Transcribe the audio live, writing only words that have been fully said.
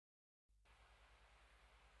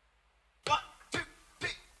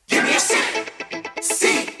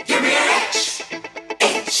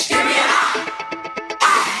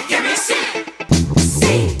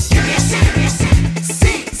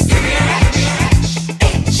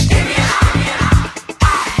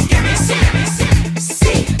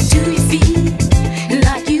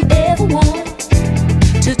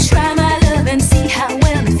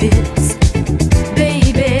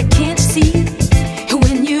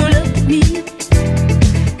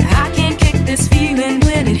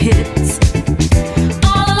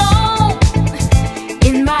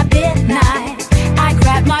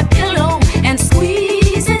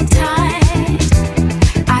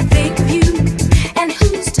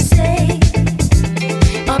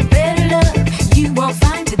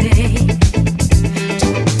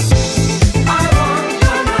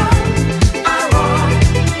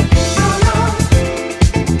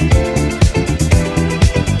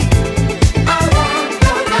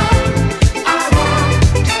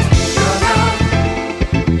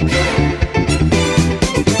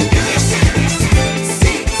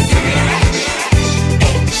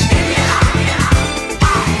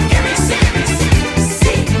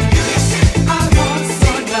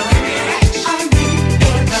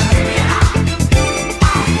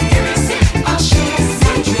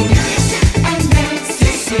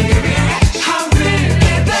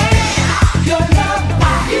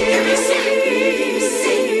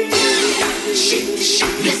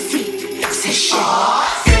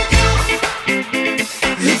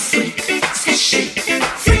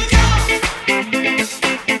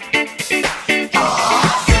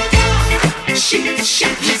Chic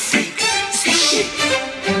Le Freak, c'est chic.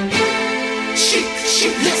 Chic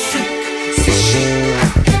Le Freak, c'est chic.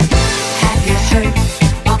 Have you heard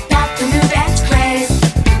about the new dance craze?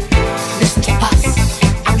 Listen to us,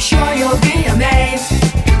 I'm sure you'll be amazed.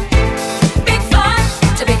 Big fun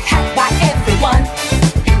to be had by everyone.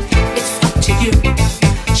 It's up to you,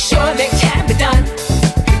 surely can be done.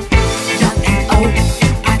 Young and old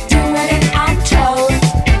are doing it, I'm told.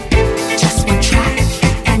 Just one try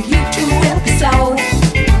and you too will be sold.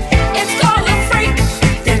 It's called a freak,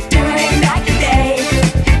 they're doing it night and day.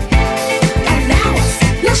 Allow us,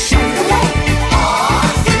 we'll show the way.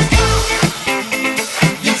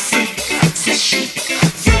 You freak, c'est chic,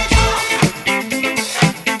 freak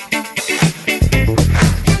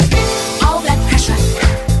all that pressure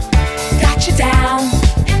got you down,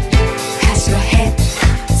 has your head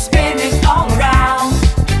spinning all around.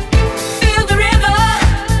 Feel the rhythm,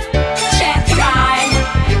 chant the rhyme.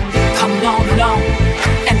 Come along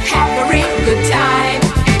and have a real good time.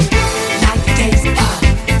 Like the days of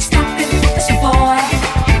stomping with your boy.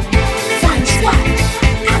 Find your spot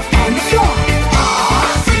out on the floor.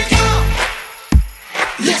 Freak out,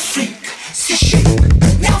 let's freak, c'est chic.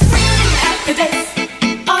 Now freak, happy days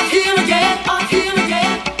are here again, are here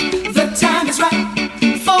again. The time is right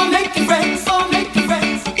for making friends, for making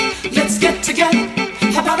friends. Let's get together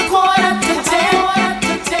about 9:45.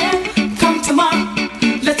 Come tomorrow,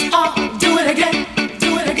 let's all do it again,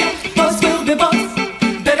 do it again. Boys will be boys,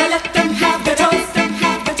 better let them have their toys, them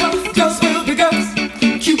have their toys. Girls will be girls,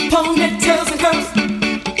 cute ponytails and curls.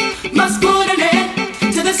 Must put an end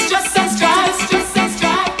to this stress and strife, stress and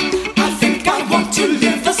strife. I think I want to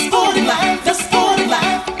live the sporting life, the sporting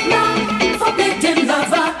life. Non-forbidden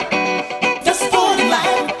lover, the sporting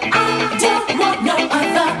life. I don't want no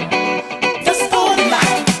other. The sporting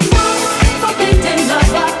life. Non-forbidden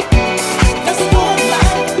lover, the sporting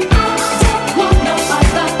life. I don't want no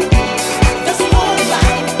other. The sporting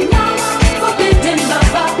life. Non-forbidden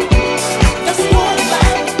lover, the sporting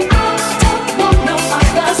life. I don't want no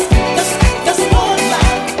other. The sporting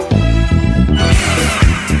life.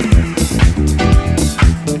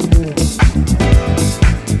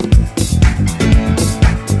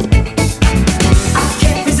 I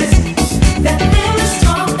can't resist that very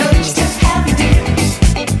strong urge to have you, dear.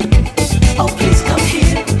 Oh, please come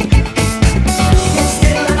here. Yes,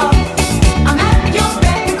 still at all, I'm at your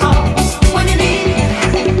beck and call when you need.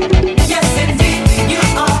 Yes, indeed, you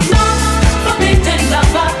are non-forbidden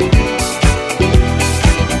lover.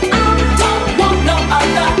 I don't want no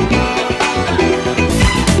other.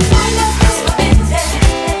 My love is forbidden.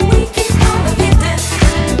 We keep on the hidden.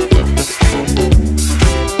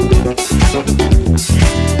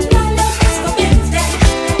 My love is forbidden.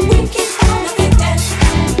 We keep on the hidden.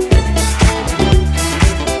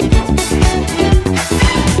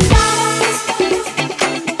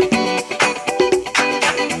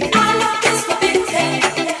 Our love is forbidden.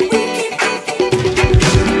 We keep.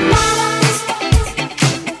 My love is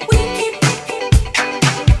we keep.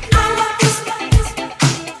 Our love is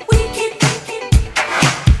we keep.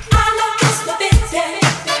 Our love is forbidden.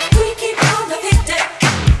 We keep on the hidden.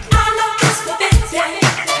 Our love is forbidden.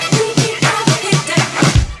 We keep on the hidden.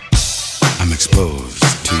 I'm exposed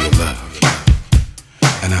to your love,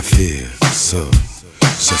 and I feel so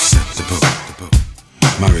susceptible.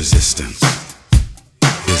 My resistance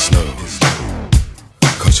is low,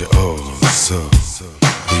 'cause you're all so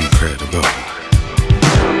incredible.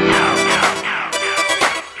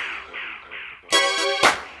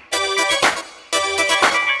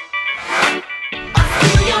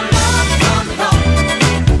 Feel your love coming on,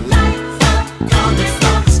 like the coming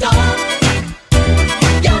from the storm.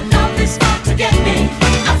 Your love is out to get me.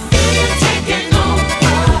 I feel you taking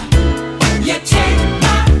over. You take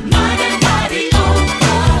my mind and body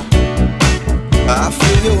over. I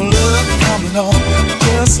feel your love coming on,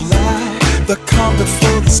 just like the calm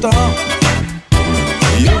before the storm.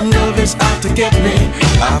 Your love is out to get me.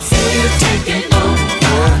 I feel you taking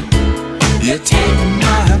over. You take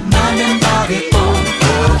my mind and body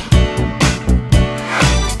over.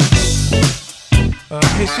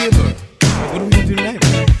 Hey Sheila, what do we do tonight?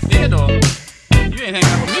 Theodore? You ain't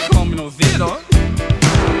hanging out with me, call me no Theodore.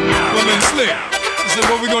 Well then, Slick, this is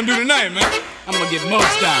what we gonna do tonight, man. I'm gonna get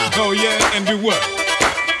most down. Oh yeah, and do what?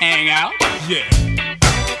 Hang out. Yeah.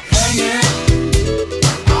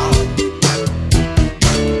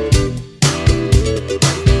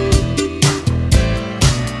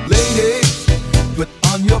 Ladies, put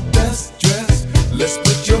on your best dress. Let's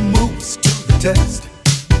put your moves to the test.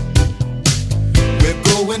 We're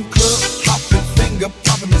going club hopping, finger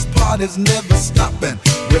popping. This party's never stopping.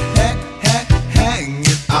 We're hanging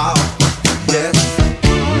out. Yes,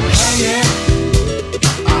 hanging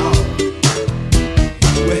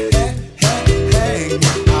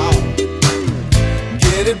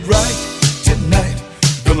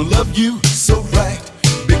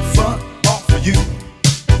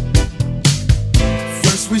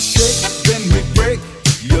shake, then we break.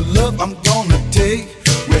 Your love I'm gonna